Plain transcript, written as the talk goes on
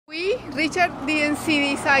see, Richard didn't see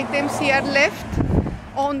these items here left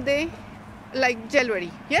on the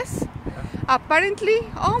jewelry. Yes? Apparently,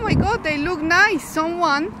 oh my god, they look nice.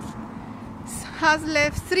 Someone has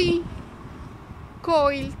left 3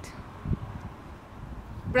 coiled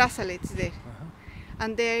bracelets there,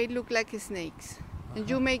 and they look like snakes. And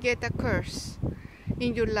you may get a curse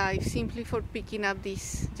in your life simply for picking up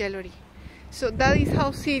this jewelry. So that is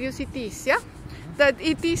how serious it is, yeah? That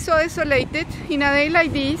it is so isolated. In a day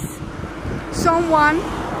like this, someone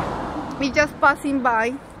is just passing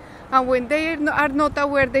by, and when they are not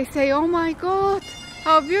aware, they say, oh my god,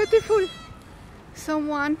 how beautiful.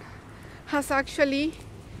 Someone has actually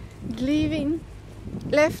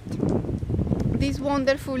left this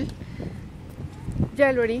wonderful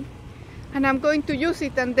jewelry, and I'm going to use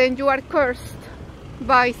it, and then you are cursed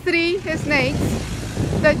by 3 snakes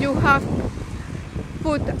that you have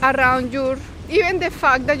put around your, even the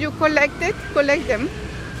fact that you collect them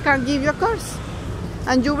can give you a curse.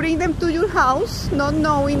 And you bring them to your house not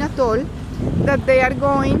knowing at all that they are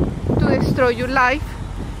going to destroy your life,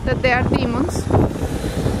 that they are demons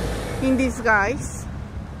in disguise,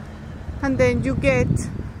 and then you get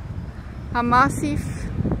a massive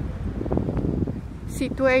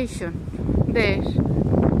situation there,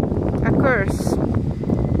 a curse,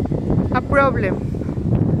 a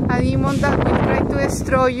problem, a demon that will try to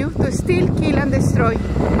destroy you, to steal, kill and destroy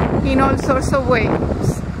in all sorts of ways.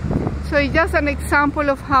 So it's just an example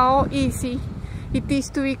of how easy it is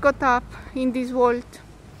to be caught up in this world.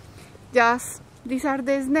 Just, these are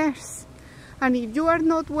the snares. And if you are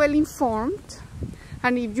not well informed,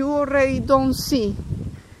 and if you already don't see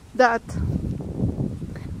that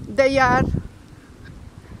they are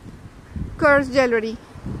cursed jewelry,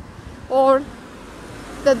 or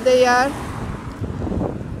that they are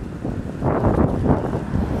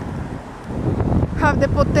have the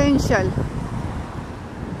potential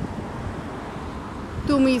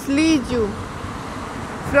to mislead you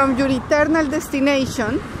from your eternal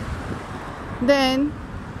destination, then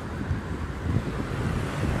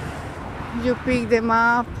you pick them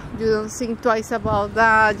up. You don't think twice about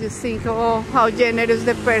that. You think, oh, how generous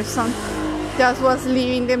the person just was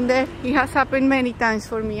leaving them there. It has happened many times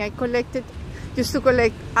for me. I used to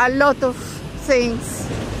collect a lot of things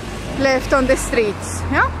left on the streets,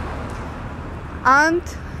 yeah? And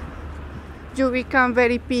you become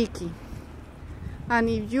very picky. And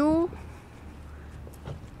if you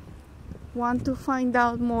want to find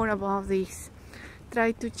out more about this,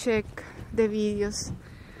 try to check the videos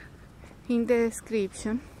in the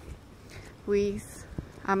description with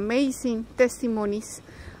amazing testimonies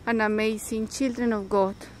and amazing children of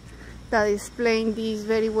God that explain this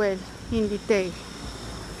very well in detail.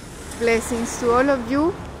 Blessings to all of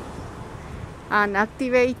you, and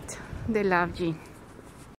activate the love gene.